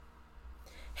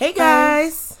Hey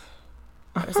guys!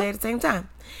 Or say it at the same time.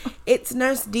 It's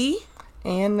Nurse D.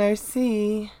 And Nurse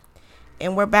C.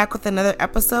 And we're back with another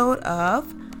episode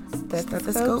of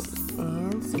Stethoscopes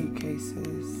and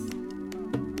Suitcases.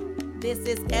 This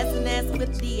is SNS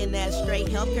with DNS. Straight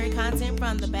healthcare content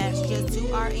from the Bastions. 2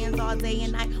 RNs all day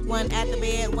and night. 1 at the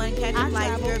bed, 1 catching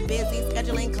flights. You're busy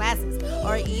scheduling classes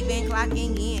or even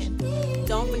clocking in.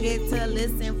 Don't forget to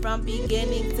listen from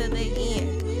beginning to the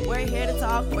end. We're here to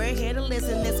talk, we're here to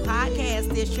listen. This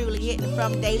podcast is truly hitting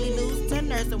from daily news to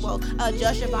nursing world.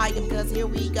 Adjust your volume because here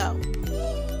we go.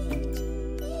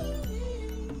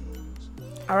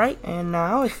 All right. And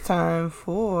now it's time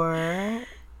for...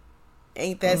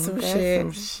 Ain't that some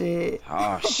shit?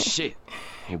 Oh, shit.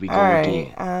 Here we go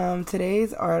again.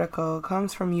 Today's article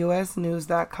comes from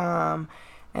usnews.com.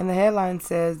 And the headline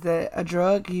says that a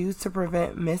drug used to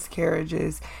prevent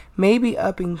miscarriages may be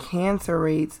upping cancer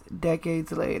rates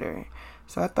decades later.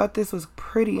 So I thought this was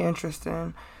pretty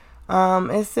interesting.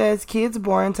 It says kids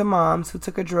born to moms who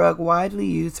took a drug widely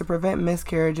used to prevent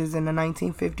miscarriages in the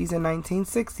 1950s and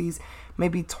 1960s may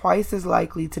be twice as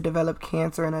likely to develop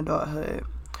cancer in adulthood.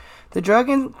 The drug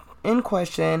in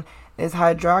question is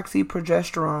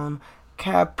hydroxyprogesterone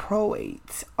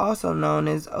caproate, also known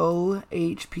as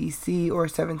OHPC or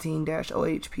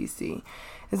 17-OHPC,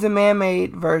 is a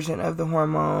man-made version of the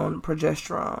hormone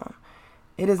progesterone.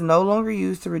 It is no longer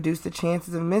used to reduce the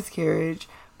chances of miscarriage,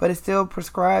 but is still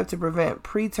prescribed to prevent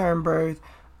preterm birth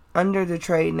under the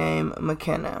trade name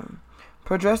Makena.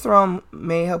 Progesterone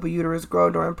may help a uterus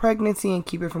grow during pregnancy and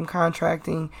keep it from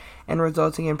contracting and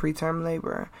resulting in preterm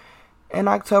labor. In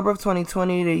October of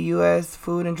 2020, the U.S.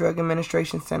 Food and Drug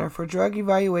Administration Center for Drug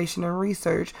Evaluation and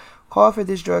Research called for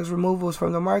this drug's removals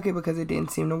from the market because it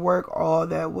didn't seem to work all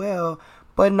that well,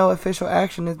 but no official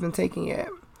action has been taken yet.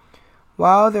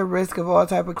 While the risk of all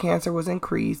type of cancer was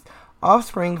increased,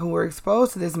 offspring who were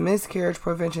exposed to this miscarriage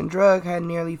prevention drug had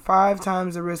nearly 5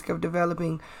 times the risk of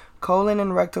developing colon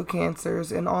and rectal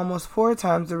cancers and almost 4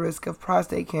 times the risk of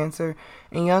prostate cancer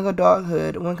in young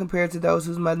adulthood when compared to those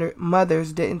whose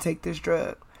mothers didn't take this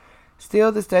drug.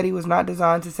 Still, the study was not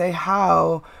designed to say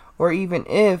how or even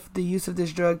if the use of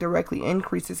this drug directly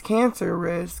increases cancer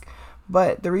risk,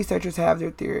 but the researchers have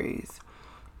their theories.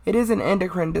 It is an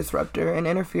endocrine disruptor and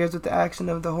interferes with the action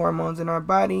of the hormones in our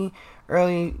body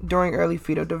during early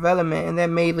fetal development, and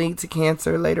that may lead to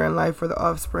cancer later in life for the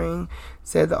offspring,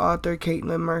 said the author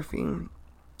Caitlin Murphy.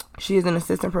 She is an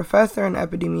assistant professor and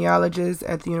epidemiologist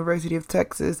at the University of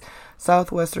Texas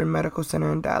Southwestern Medical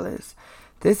Center in Dallas.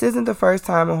 This isn't the first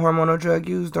time a hormonal drug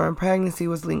used during pregnancy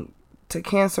was linked to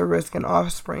cancer risk in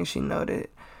offspring, she noted.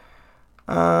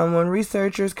 When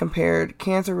researchers compared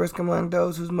cancer risk among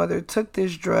those whose mother took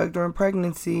this drug during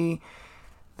pregnancy,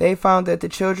 they found that the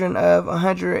children of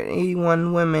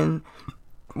 181 women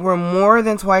were more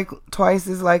than twice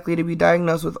as likely to be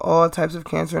diagnosed with all types of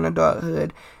cancer in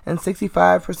adulthood, and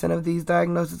 65% of these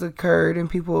diagnoses occurred in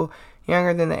people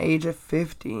younger than the age of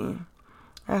 50.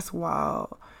 That's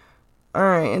wild.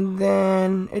 Alright, and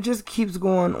then it just keeps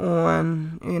going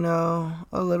on,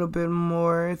 a little bit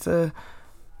more. It's a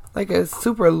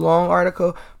super long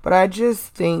article, but I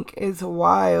just think it's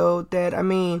wild that,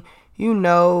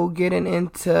 getting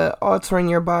into altering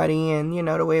your body and,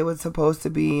 the way it was supposed to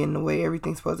be and the way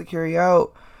everything's supposed to carry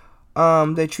out,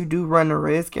 that you do run a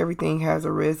risk. Everything has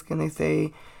a risk, and they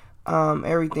say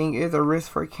everything is a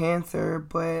risk for cancer,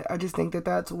 but I just think that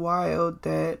that's wild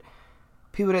that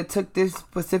people that took this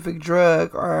specific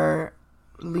drug are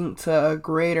linked to a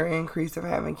greater increase of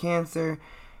having cancer,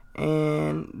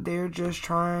 and they're just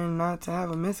trying not to have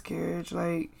a miscarriage.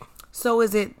 So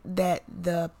is it that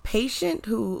the patient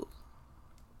who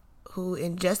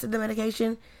ingested the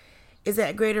medication is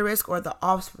at greater risk, or the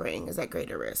offspring is at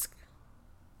greater risk?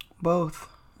 Both.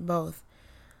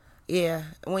 Yeah.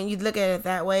 When you look at it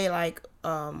that way,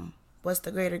 what's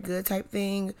the greater good type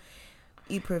thing?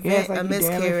 You prevent a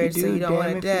miscarriage, so you don't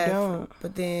want a death.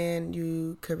 But then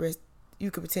you could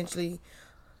potentially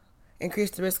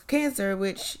increase the risk of cancer,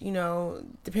 which,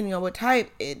 depending on what type,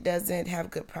 it doesn't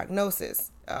have good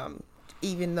prognosis,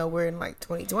 even though we're in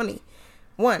 2021.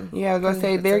 Yeah, I was going to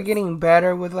say they're getting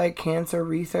better with cancer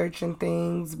research and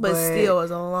things, but still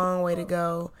it's a long way to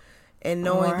go. And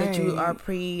knowing that you are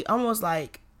almost not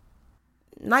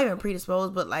even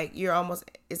predisposed, but you're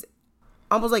it's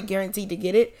almost guaranteed to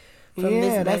get it from this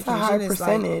medication. That's a high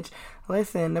percentage.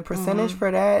 Listen, the percentage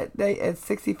for that, at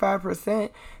 65%,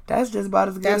 that's just about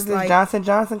as good as this Johnson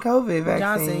Johnson COVID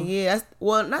vaccine. That's,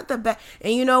 not the bad.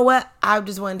 And you know what? I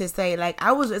just wanted to say,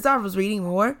 as I was reading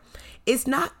more, it's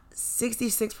not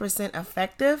 66%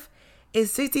 effective.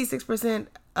 It's 66%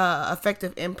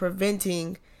 effective in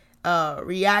preventing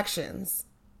reactions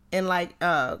and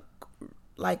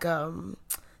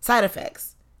side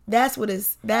effects. That's what it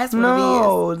is.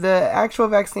 No, the actual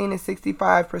vaccine is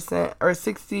 65% or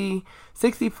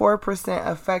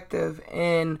 64% effective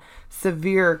in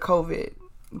severe COVID,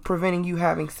 preventing you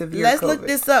having severe Let's COVID. look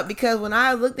this up, because when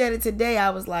I looked at it today, I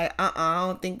was like, I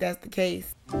don't think that's the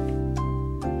case.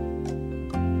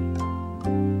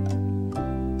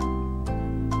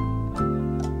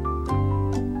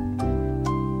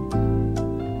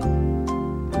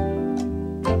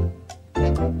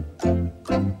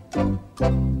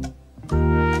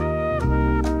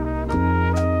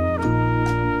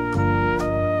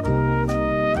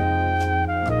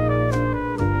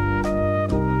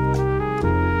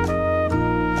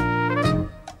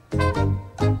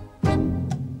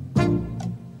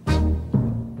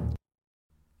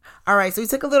 All right, so we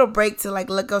took a little break to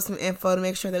look up some info to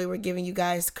make sure that we were giving you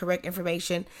guys correct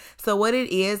information. So what it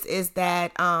is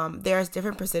that there's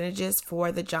different percentages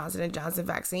for the Johnson & Johnson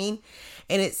vaccine,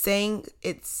 and it's saying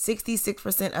it's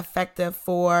 66% effective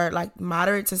for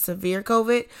moderate to severe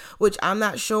COVID, which I'm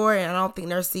not sure, and I don't think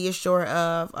Nurse C is sure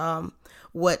of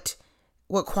what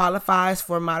qualifies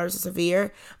for moderate to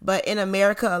severe. But in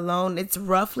America alone, it's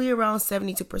roughly around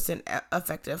 72%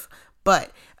 effective.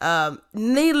 But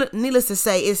needless to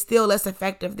say, it's still less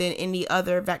effective than any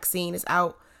other vaccine is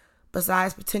out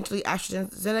besides potentially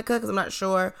AstraZeneca, because I'm not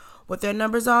sure what their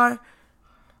numbers are.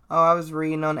 Oh, I was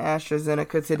reading on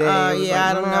AstraZeneca today.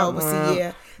 I don't know. But see,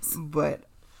 yeah. But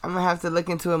I'm going to have to look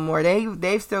into it more.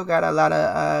 They've still got a lot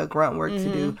of grunt work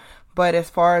to do. But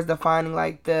as far as defining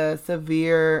the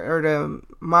severe or the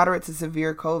moderate to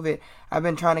severe COVID, I've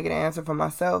been trying to get an answer for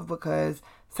myself, because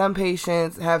some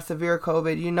patients have severe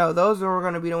COVID. Those are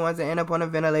going to be the ones that end up on the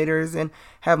ventilators and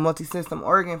have multi-system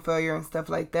organ failure and stuff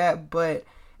like that. But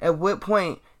at what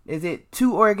point is it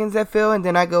 2 organs that fail and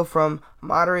then I go from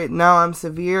moderate, now I'm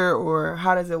severe, or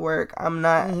how does it work? I'm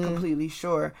not completely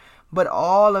sure. But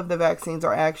all of the vaccines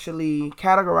are actually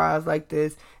categorized like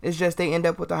this. It's just they end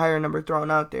up with a higher number thrown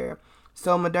out there.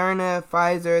 So Moderna,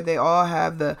 Pfizer, they all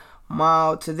have the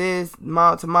mild to this,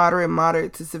 mild to moderate,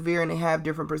 moderate to severe, and they have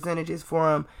different percentages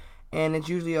for them, and it's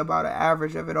usually about an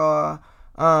average of it all.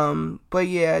 But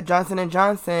yeah, Johnson &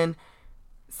 Johnson,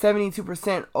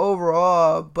 72%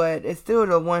 overall, but it's still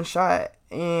the one shot,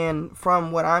 and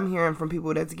from what I'm hearing from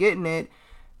people that's getting it,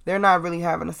 they're not really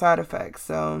having a side effect.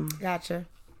 So gotcha.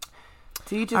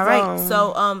 To each his all right, own.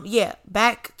 so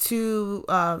back to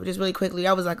just really quickly.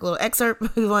 That was a little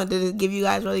excerpt we wanted to give you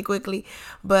guys really quickly,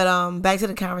 but back to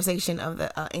the conversation of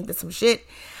the ain't this some shit.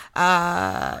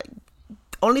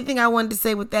 Only thing I wanted to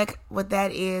say with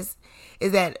that is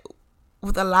that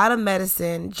with a lot of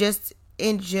medicine, just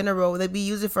in general, they be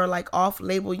using for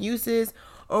off-label uses,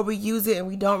 or we use it and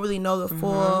we don't really know the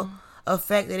full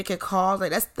effect that it could cause.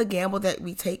 That's the gamble that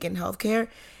we take in healthcare.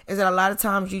 Is that a lot of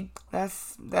times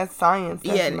that's science,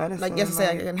 that's medicine. Like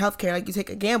yesterday in healthcare, you take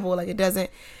a gamble, you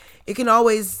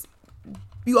always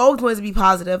want it to be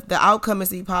positive. The outcome is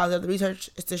to be positive. The research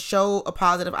is to show a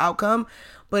positive outcome,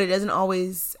 but it doesn't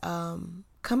always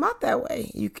come out that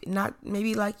way. You not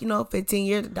maybe 15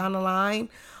 years down the line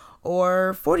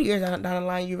or 40 years down the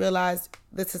line, you realize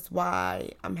this is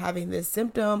why I'm having this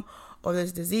symptom or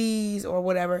this disease or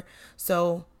whatever.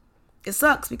 So it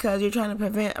sucks, because you're trying to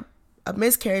prevent a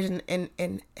miscarriage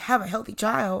and have a healthy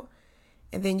child,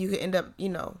 and then you could end up,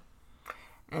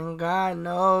 And God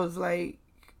knows,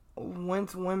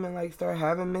 once women start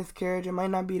having miscarriage, it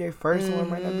might not be their first one,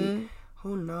 might not be,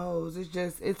 who knows?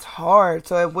 It's hard.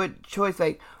 So at what choice,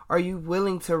 are you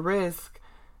willing to risk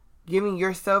giving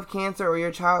yourself cancer or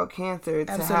your child cancer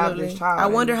to have this child? I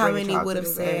wonder how many would have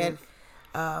said,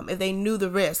 if they knew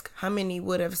the risk, how many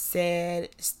would have said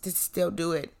to still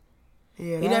do it?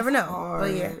 Yeah, you never know. Hard.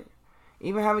 But yeah.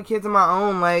 Even having kids of my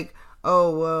own,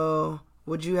 oh, well,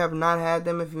 would you have not had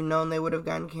them if you known they would have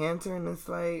gotten cancer? And it's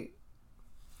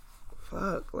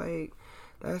fuck,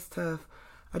 that's tough.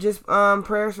 I just,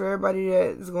 prayers for everybody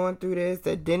that's going through this,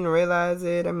 that didn't realize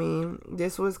it. I mean,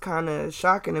 this was kind of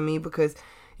shocking to me, because,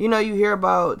 you hear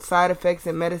about side effects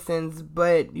in medicines,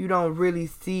 but you don't really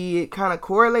see it kind of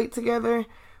correlate together.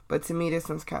 But to me, this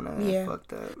one's kind of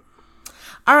fucked up.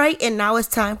 All right, and now it's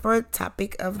time for a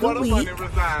topic of the week.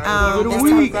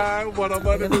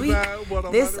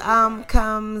 This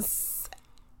comes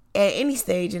at any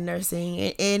stage in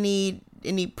nursing, any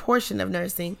portion of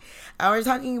nursing. We're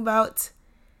talking about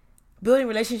building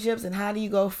relationships and how do you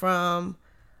go from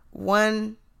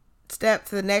one step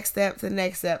to the next step to the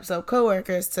next step. So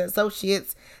coworkers to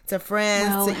associates to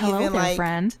friends to even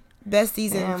friend.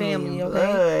 Besties and family.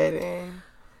 Okay. Good.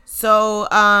 So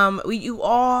you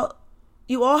all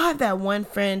you all have that one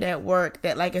friend at work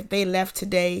that, like, if they left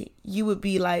today, you would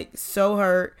be, like, so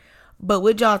hurt. But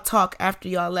would y'all talk after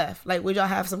y'all left? Like, would y'all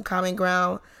have some common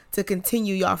ground to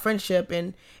continue y'all friendship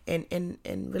and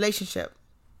relationship?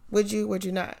 Would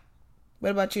you not?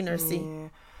 What about you, Nursey? Yeah.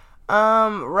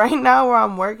 Right now where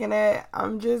I'm working at,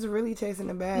 I'm just really chasing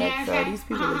the bag. So these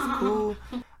people is cool.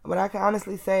 But I can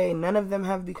honestly say none of them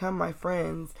have become my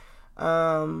friends.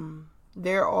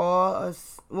 They're all,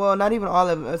 not even all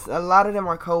of them. A lot of them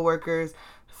are coworkers.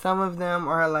 Some of them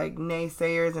are like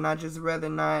naysayers, and I just rather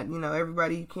not,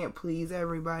 everybody, you can't please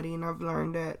everybody, and I've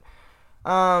learned that.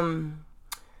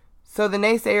 So the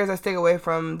naysayers I stick away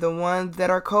from. The ones that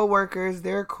are coworkers,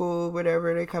 they're cool,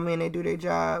 whatever. They come in, they do their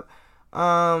job.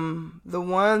 The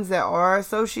ones that are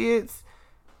associates,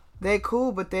 they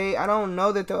cool, but I don't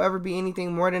know that they'll ever be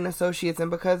anything more than associates. And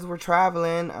because we're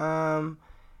traveling,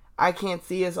 I can't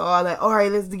see us all like, all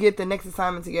right, let's get the next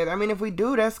assignment together. I mean, if we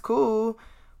do, that's cool,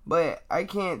 but I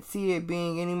can't see it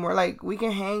being any more. Like, we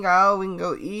can hang out, we can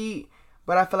go eat,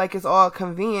 but I feel like it's all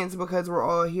convenience because we're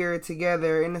all here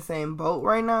together in the same boat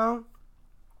right now.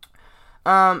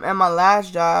 At my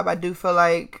last job, I do feel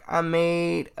like I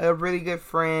made a really good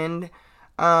friend.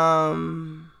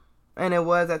 And it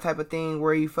was that type of thing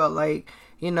where you felt like,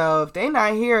 if they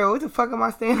not here, what the fuck am I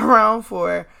staying around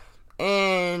for?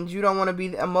 And you don't want to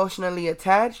be emotionally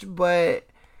attached, but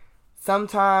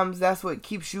sometimes that's what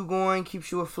keeps you going,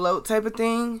 keeps you afloat type of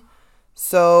thing.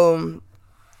 So,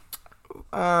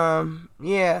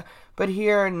 yeah. But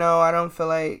here, no, I don't feel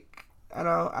like I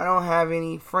don't have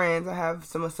any friends. I have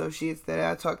some associates that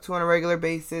I talk to on a regular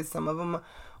basis. Some of them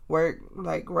work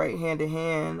like right hand in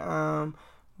hand.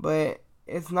 But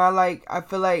it's not like, I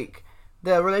feel like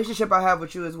the relationship I have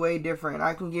with you is way different.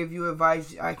 I can give you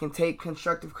advice. I can take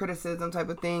constructive criticism type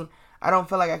of thing. I don't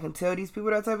feel like I can tell these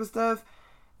people that type of stuff.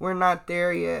 We're not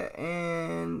there yet.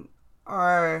 And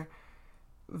our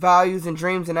values and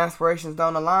dreams and aspirations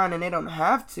don't align, and they don't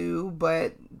have to,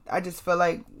 but I just feel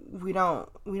like we don't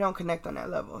connect on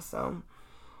that level. So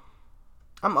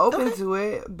I'm open to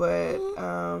it, but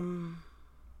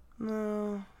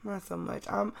no, not so much.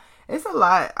 It's a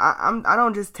lot. I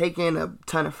don't just take in a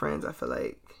ton of friends, I feel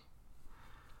like.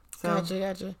 So.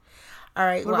 Gotcha. All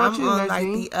right. What well, about I'm you, on Nurse like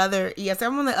D?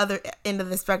 I'm on the other end of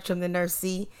the spectrum than Nurse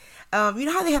C. You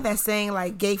know how they have that saying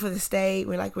like "gay for the stay"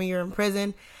 when you're in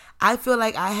prison. I feel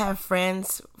like I have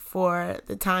friends for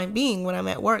the time being when I'm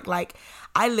at work. Like,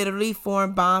 I literally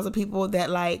form bonds with people that,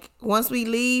 like, once we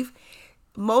leave,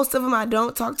 most of them I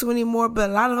don't talk to anymore, but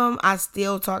a lot of them I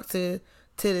still talk to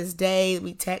this day.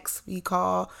 We text, we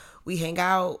call, we hang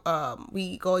out,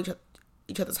 we go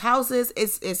each other's houses.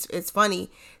 It's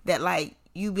funny that, like,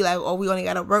 you be like, oh, we only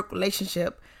got a work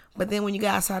relationship, but then when you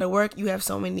get outside of work, you have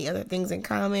so many other things in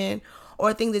common,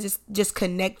 or things that just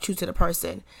connect you to the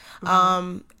person.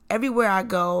 Mm-hmm. Everywhere I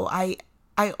go, I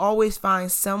always find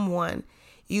someone.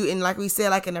 And like we said,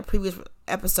 like in a previous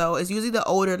episode, it's usually the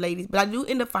older ladies, but I do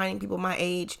end up finding people my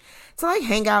age to like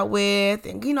hang out with.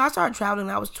 And I started traveling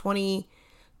when I was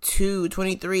 22,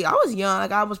 23. I was young,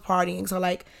 like I was partying, so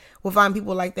like we'll find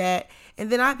people like that. And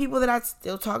then I have people that I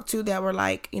still talk to that were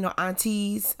like,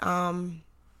 aunties,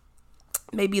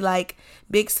 maybe like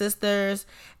big sisters,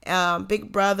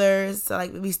 big brothers. So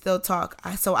like we still talk.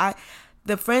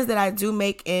 The friends that I do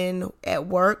make at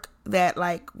work that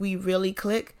like we really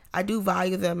click, I do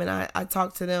value them, and I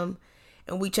talk to them,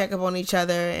 and we check up on each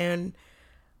other. And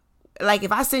like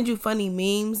if I send you funny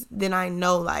memes, then I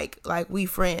know like we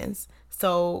friends.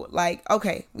 So like,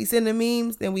 okay, we send the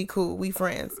memes, then we cool, we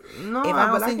friends. No, if I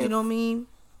don't send you no meme,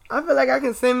 I feel like I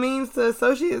can send memes to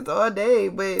associates all day,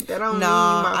 but that don't mean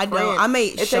my I friend. don't. I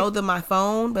may show them my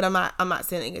phone, but I'm not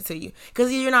sending it to you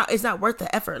because it's not worth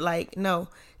the effort. Like, no,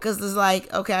 because it's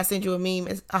like, okay, I send you a meme,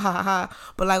 it's ha ha ha.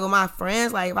 But like with my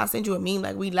friends, like if I send you a meme,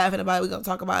 like we laughing about it, we gonna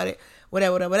talk about it,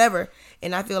 whatever.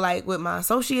 And I feel like with my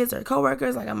associates or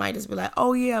coworkers, like I might just be like,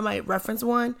 oh yeah, I might reference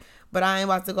one, but I ain't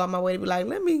about to go on my way to be like,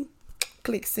 let me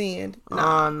click send.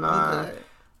 Nah.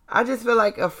 I just feel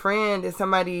like a friend is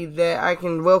somebody that I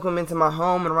can welcome into my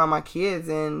home and around my kids,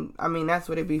 and I mean that's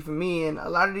what it be for me. And a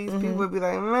lot of these people would be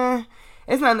like, man,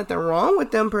 it's not nothing wrong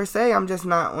with them per se. I'm just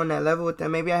not on that level with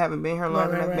them. Maybe I haven't been here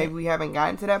long enough. Right. Maybe we haven't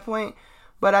gotten to that point.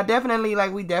 But I definitely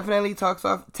we definitely text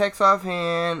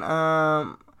offhand,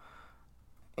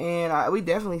 and we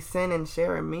definitely send and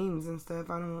share memes and stuff.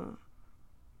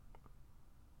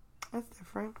 That's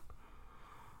different.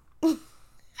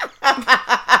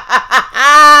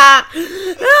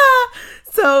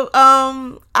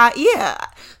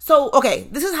 So okay,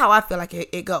 this is how I feel like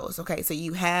it goes. Okay, so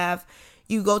you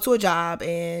go to a job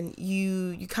and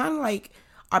you kind of like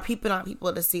are peeping on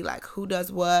people to see like who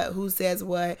does what, who says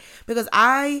what. Because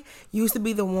I used to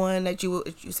be the one that you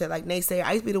said like naysayer.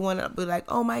 I used to be the one that would be like,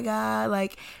 oh my God,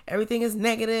 like everything is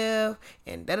negative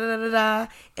and da da da da da.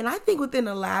 And I think within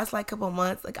the last like couple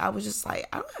months, like I was just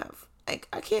like,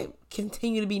 I can't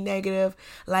continue to be negative.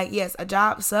 Like, yes, a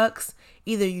job sucks.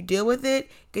 Either you deal with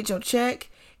it, get your check,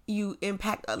 you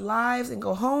impact lives and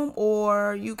go home,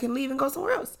 or you can leave and go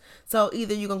somewhere else. So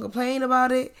either you're going to complain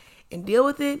about it and deal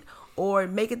with it, or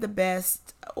make it the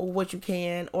best or what you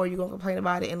can, or you're going to complain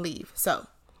about it and leave. So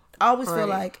I always feel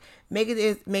like make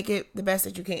it the best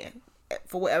that you can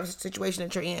for whatever situation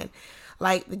that you're in.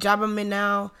 Like the job I'm in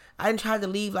now, I didn't try to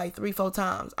leave like 3-4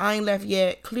 times. I ain't left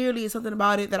yet. Clearly it's something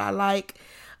about it that I like.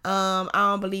 I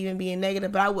don't believe in being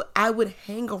negative, but I would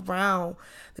hang around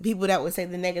the people that would say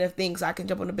the negative things so I can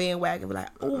jump on the bandwagon and be like,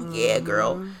 oh yeah,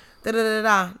 girl. Da da da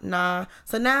da. Nah.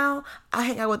 So now I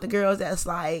hang out with the girls that's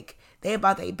like, they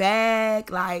about their bag,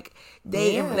 like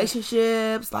they in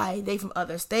relationships, like they from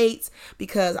other states,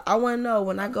 because I want to know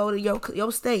when I go to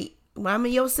your state, when I'm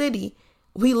in your city,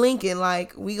 we linking,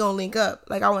 like we gonna link up,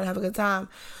 like I want to have a good time.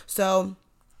 So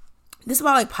this is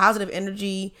about like positive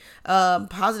energy,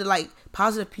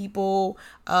 positive people.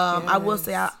 I will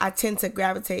say I tend to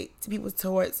gravitate to people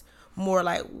towards more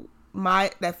like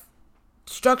that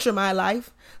structure my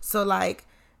life. So like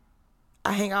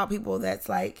I hang out with people that's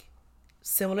like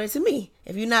similar to me.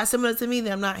 If you're not similar to me,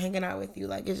 then I'm not hanging out with you.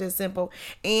 Like it's just simple.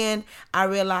 And I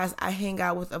realize I hang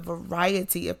out with a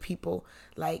variety of people,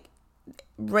 like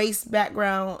race,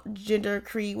 background, gender,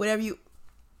 creed, whatever it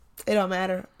don't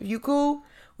matter. If you cool,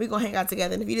 we gonna hang out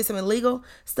together. And if you did some illegal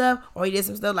stuff, or you did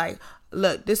some stuff like,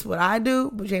 look, this is what I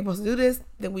do, but you ain't supposed to do this,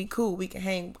 then we cool. We can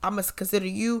hang. I must consider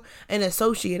you an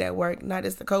associate at work, not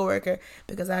just a coworker,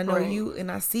 because I know you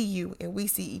and I see you and we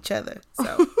see each other.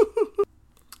 So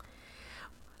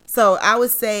so I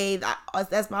would say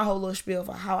that's my whole little spiel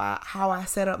for how I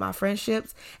set up my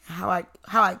friendships and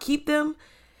how I keep them.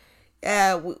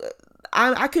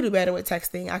 I could do better with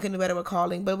texting. I could do better with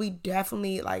calling, but we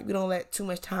definitely like we don't let too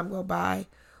much time go by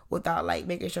without like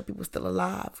making sure people still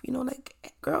alive. You know, like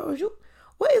girls,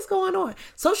 what is going on?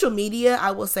 Social media,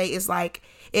 I will say, is like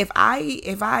if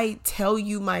I tell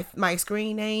you my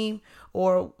screen name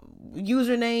or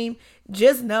username,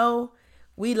 just know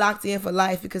we locked in for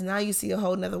life, because now you see a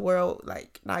whole nother world.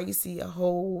 Like now you see a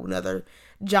whole nother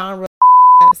genre.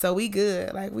 So we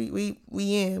good. Like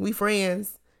we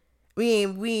friends.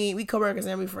 We coworkers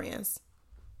and we friends.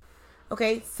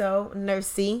 Okay, so Nurse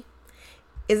C,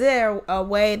 is there a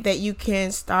way that you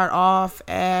can start off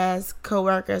as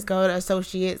coworkers, go to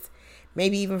associates,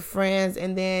 maybe even friends,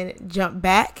 and then jump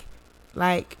back?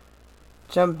 Like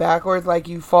jump backwards, like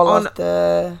you fall off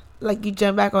the, like you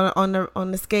jump back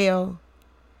on the scale.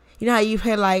 You know how you've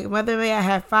had like, Mother May I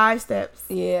have 5 steps.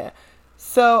 Yeah.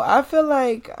 So I feel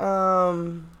like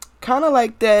kind of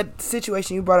like that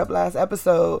situation you brought up last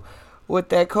episode with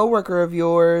that coworker of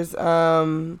yours,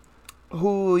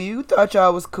 who you thought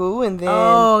y'all was cool, and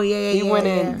then he went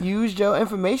and used your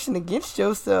information against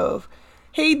yourself.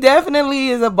 He definitely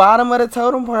is a bottom of the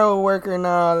totem pole worker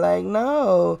now. Like,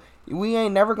 no, we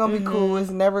ain't never gonna be cool. It's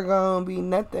never gonna be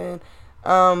nothing.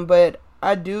 But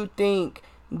I do think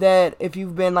that if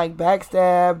you've been like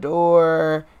backstabbed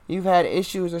or you've had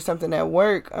issues or something at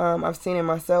work, I've seen it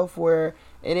myself where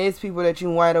it is people that you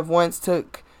might have once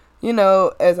took, you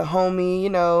know, as a homie, you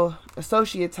know,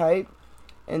 associate type,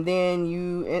 and then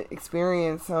you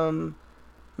experience some,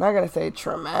 not gonna say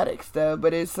traumatic stuff,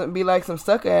 but it's be like some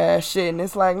sucker ass shit, and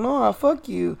it's like, no, fuck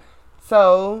you.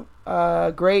 So,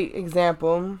 great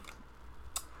example,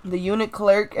 the unit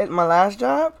clerk at my last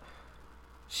job,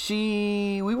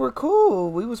 we were cool.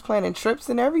 We was planning trips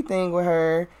and everything with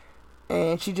her,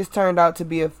 and she just turned out to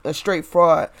be a straight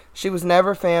fraud. She was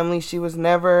never family. She was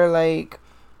never like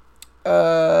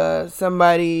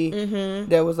somebody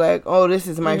that was like, oh, this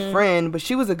is my friend, but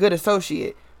she was a good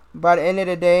associate. By the end of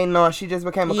the day, no, she just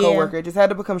became a coworker. It just had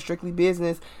to become strictly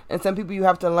business. And some people, you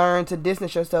have to learn to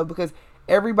distance yourself, because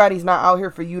everybody's not out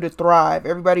here for you to thrive.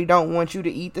 Everybody don't want you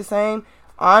to eat the same.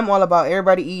 I'm all about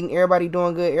everybody eating, everybody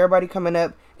doing good, everybody coming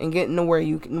up and getting to where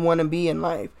you want to be in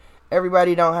life.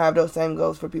 Everybody don't have those same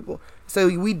goals for people. So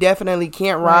we definitely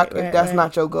can't rock if that's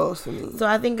not your goals for me. So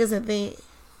I think it's a thing.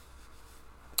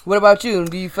 What about you?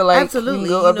 Do you feel like absolutely, you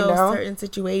can go up and down? Certain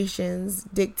situations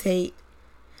dictate,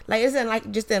 like it's in like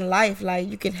just in life, like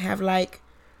you can have like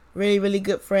really, really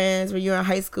good friends when you're in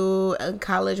high school and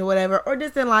college or whatever, or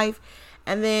just in life,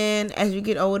 and then as you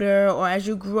get older or as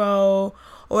you grow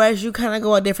or as you kind of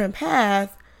go a different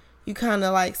path, you kind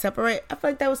of like separate. I feel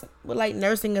like that was with like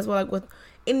nursing as well, like with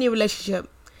any relationship.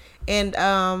 And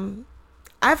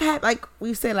I've had, like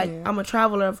we said, like, I'm a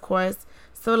traveler, of course.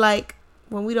 So, like,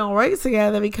 when we don't work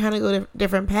together, we kind of go to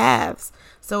different paths.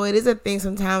 So it is a thing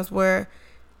sometimes where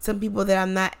some people that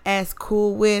I'm not as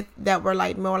cool with, that were,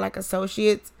 like, more like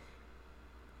associates,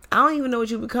 I don't even know what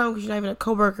you become because you're not even a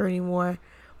coworker anymore.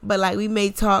 But, like, we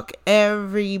may talk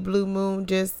every blue moon,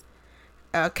 just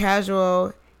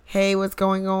casual, hey, what's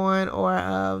going on?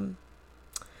 Or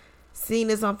seeing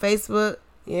this on Facebook.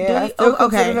 Yeah, I still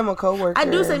consider them a coworker. I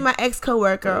do say my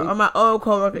ex-coworker or my old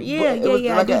coworker. Yeah,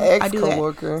 yeah. Like an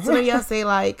ex-coworker. So maybe I'll say,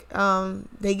 like,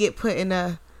 they get put in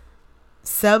a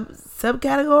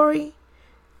subcategory.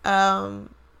 But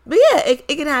yeah, it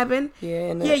can happen.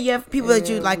 Yeah, you have people that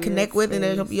you like connect with,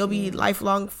 and you'll be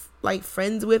lifelong like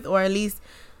friends with, or at least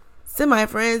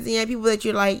semi-friends. And you have people that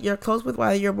you're close with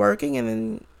while you're working, and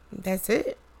then that's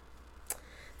it.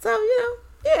 So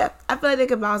yeah, I feel like they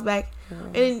can bounce back,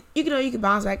 and you can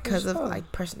bounce back because of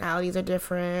like personalities are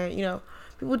different.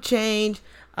 People change.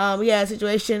 We had a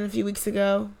situation a few weeks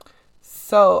ago.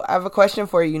 So I have a question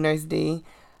for you, Nurse D.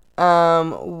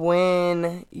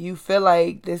 When you feel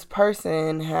like this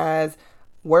person has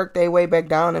worked their way back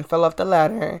down and fell off the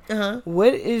ladder,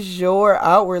 what is your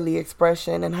outwardly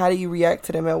expression, and how do you react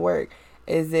to them at work?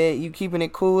 Is it you keeping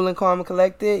it cool and calm and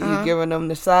collected? You giving them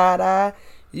the side eye?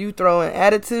 You throwing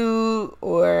attitude,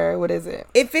 or what is it?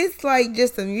 If it's like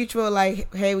just a mutual,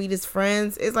 like, hey, we just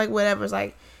friends, it's like whatever. It's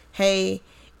like, hey,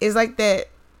 it's like that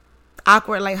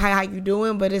awkward, like, hi, how you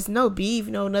doing? But it's no beef,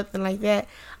 no nothing like that.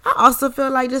 I also feel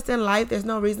like just in life, there's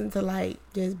no reason to like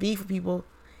just beef with people.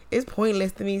 It's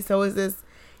pointless to me. So it's just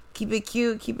keep it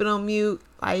cute, keep it on mute,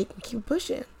 like keep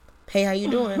pushing. Hey, how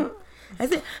you doing?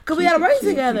 That's it. Cause we gotta work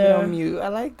together. Keep it on mute. I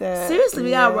like that. Seriously, we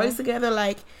gotta work together.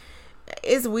 Like,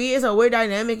 it's weird. It's a weird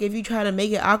dynamic if you try to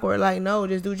make it awkward. Like, no,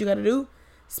 just do what you gotta do.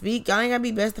 Speak. Y'all ain't gotta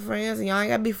be best of friends, and y'all ain't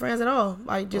gotta be friends at all.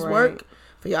 Like, just work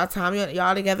for y'all time.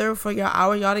 Y'all together for your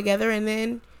hour. Y'all together, and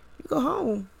then you go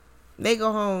home. They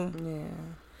go home. Yeah.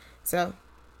 So.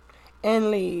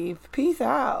 And leave. Peace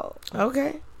out.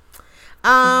 Okay.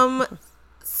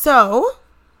 So.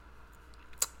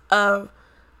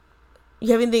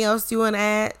 You have anything else you want to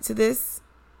add to this?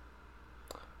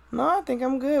 No, I think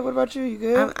I'm good. What about you? You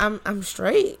good? I'm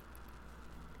straight.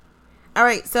 All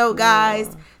right, so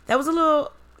guys, that was a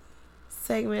little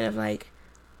segment of like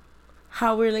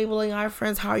how we're labeling our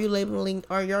friends. How are you labeling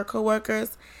your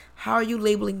coworkers? How are you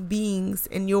labeling beings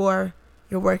in your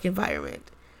work environment?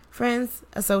 Friends,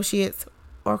 associates,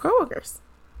 or coworkers,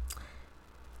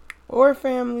 or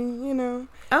family.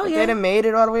 Oh yeah, they done made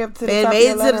it all the way up to the top.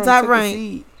 Made it to the top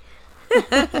rank.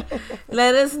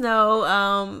 Let us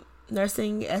know.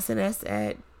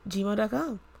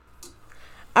 nursingsns@gmail.com.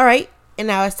 All right, and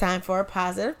now it's time for a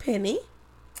positive penny.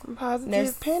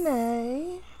 Positive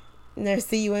penny.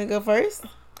 Nursey, you want to go first?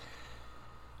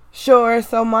 Sure.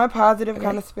 So my positive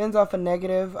kind of spins off a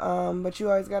negative, but you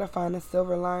always gotta find a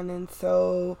silver lining.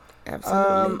 So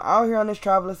absolutely, out here on this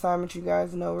travel assignment, you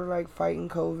guys know we're like fighting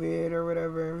COVID or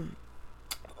whatever,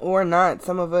 or not.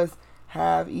 Some of us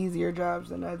have easier jobs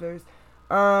than others.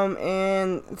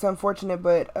 And it's unfortunate,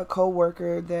 but a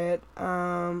coworker that,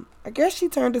 I guess she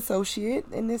turned associate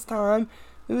in this time.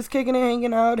 We was kicking and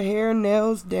hanging out, hair,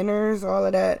 nails, dinners, all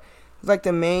of that. It was like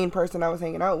the main person I was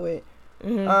hanging out with.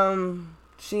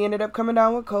 She ended up coming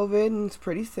down with COVID and is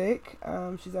pretty sick.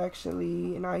 She's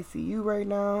actually in ICU right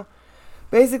now,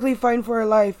 basically fighting for her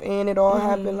life. And it all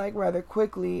happened like rather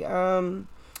quickly.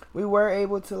 We were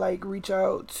able to like reach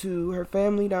out to her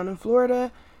family down in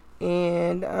Florida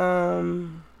and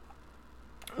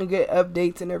get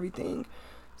updates and everything.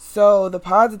 So the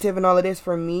positive in all of this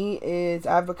for me is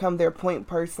I've become their point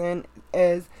person,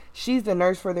 as she's the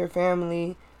nurse for their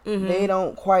family. They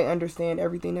don't quite understand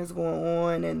everything that's going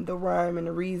on and the rhyme and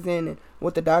the reason and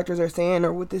what the doctors are saying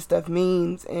or what this stuff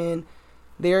means, and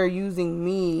they're using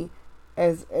me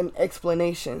as an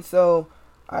explanation. So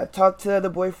I talk to the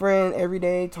boyfriend every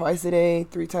day, twice a day,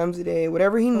 3 times a day,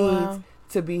 whatever he needs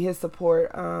to be his support,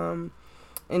 and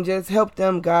just help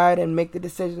them guide and make the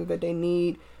decisions that they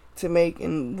need to make,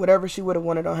 and whatever she would have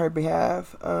wanted on her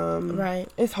behalf.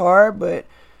 It's hard, but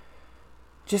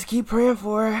just keep praying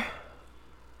for her.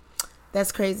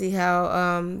 That's crazy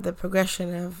how the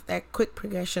progression of that quick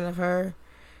progression of her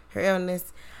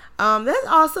illness. That's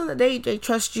awesome that they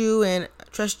trust you and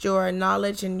trust your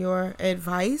knowledge and your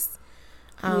advice.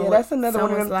 Yeah, that's another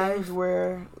one of them things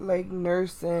where like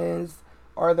nurses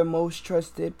are the most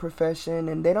trusted profession,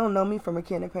 and they don't know me from a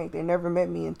can of paint. They never met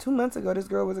me, and 2 months ago this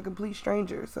girl was a complete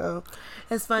stranger. So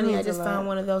it's funny. I just found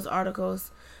one of those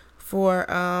articles for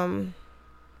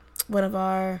one of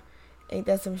our Ain't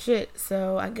that some shit?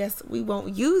 So I guess we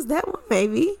won't use that one,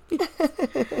 maybe.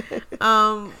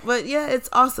 But yeah, it's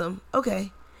awesome.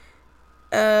 Okay.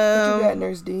 What you got,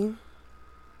 Nurse D?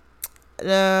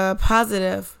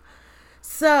 Positive.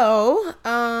 So,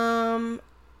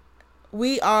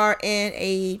 we are in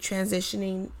a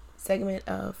transitioning segment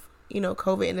of,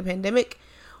 COVID and the pandemic,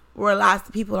 where lots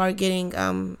of people are getting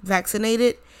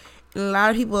vaccinated, and a lot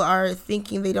of people are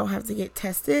thinking they don't have to get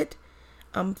tested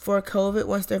for COVID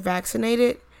once they're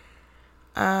vaccinated,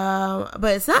 but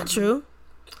it's not true.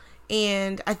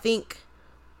 And I think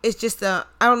it's just I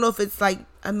don't know if it's like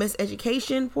a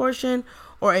miseducation portion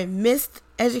or a missed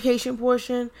education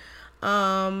portion,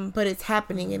 but it's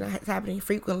happening, and it's happening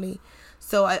frequently.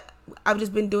 So I've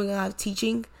just been doing a lot of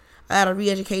teaching, a lot of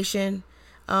re-education,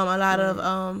 a lot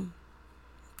of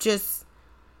just,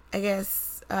 I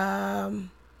guess,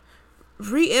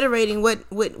 reiterating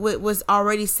what was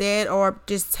already said, or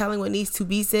just telling what needs to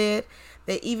be said,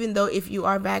 that even though if you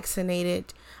are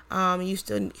vaccinated, you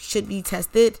still should be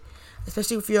tested,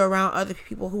 especially if you're around other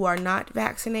people who are not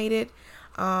vaccinated.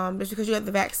 Just because you have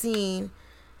the vaccine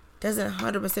doesn't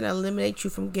 100% eliminate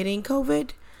you from getting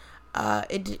COVID.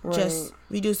 It just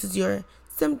reduces your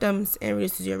symptoms and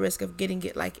reduces your risk of getting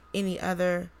it like any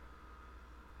other.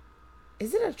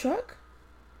 Is it a truck?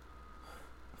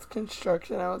 It's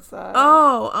construction outside.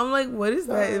 Oh, I'm like, what is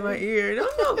that in my ear?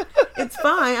 No, it's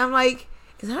fine. I'm like,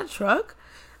 is that a truck?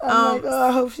 I'm like,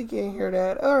 I hope she can't hear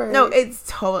that. All right. No, it's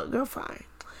totally, girl, fine.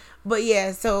 But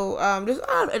yeah, so there's a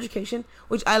lot of education,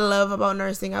 which I love about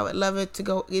nursing. I would love it to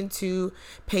go into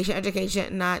patient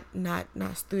education, not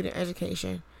student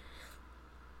education.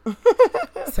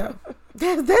 So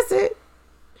that's it.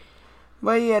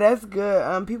 But yeah, that's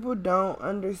good. People don't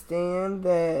understand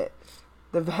that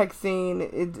the vaccine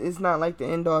it's not like the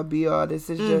end all be all. This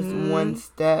is just one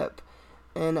step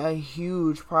in a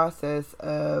huge process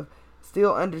of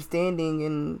still understanding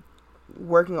and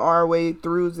working our way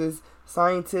through as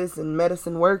scientists and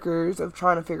medicine workers of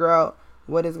trying to figure out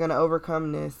what is going to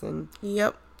overcome this. And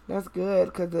yep, that's good,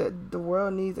 because the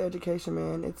world needs education,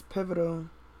 man. It's pivotal.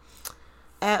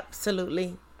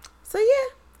 Absolutely. So yeah,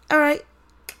 all right,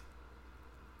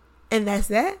 and that's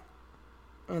that.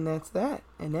 And that's that.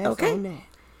 And that's okay. On that.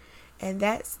 And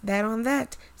that's that on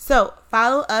that. So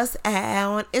follow us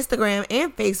on Instagram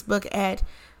and Facebook at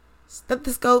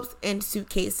Stethoscopes and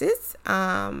Suitcases.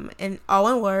 And all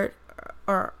one word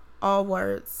or all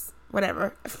words,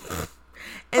 whatever.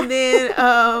 And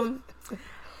then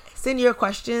send your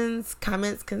questions,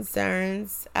 comments,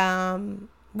 concerns,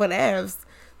 whatevs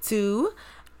to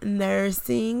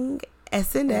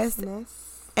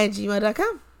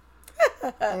nursingSNS@gmail.com.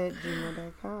 At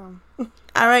gmail.com.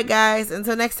 All right, guys.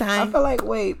 Until next time. I feel like,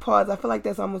 pause. I feel like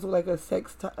that's almost like a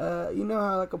sex. You know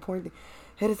how like a porn thing.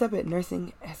 Hit us up at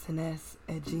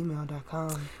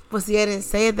nursingSNS@gmail.com. Well, see, I didn't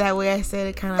say it that way. I said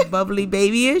it kind of bubbly,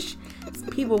 babyish.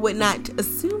 People would not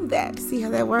assume that. See how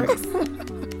that works?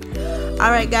 All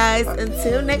right, guys.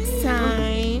 Until next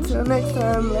time.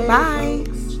 Later. Bye.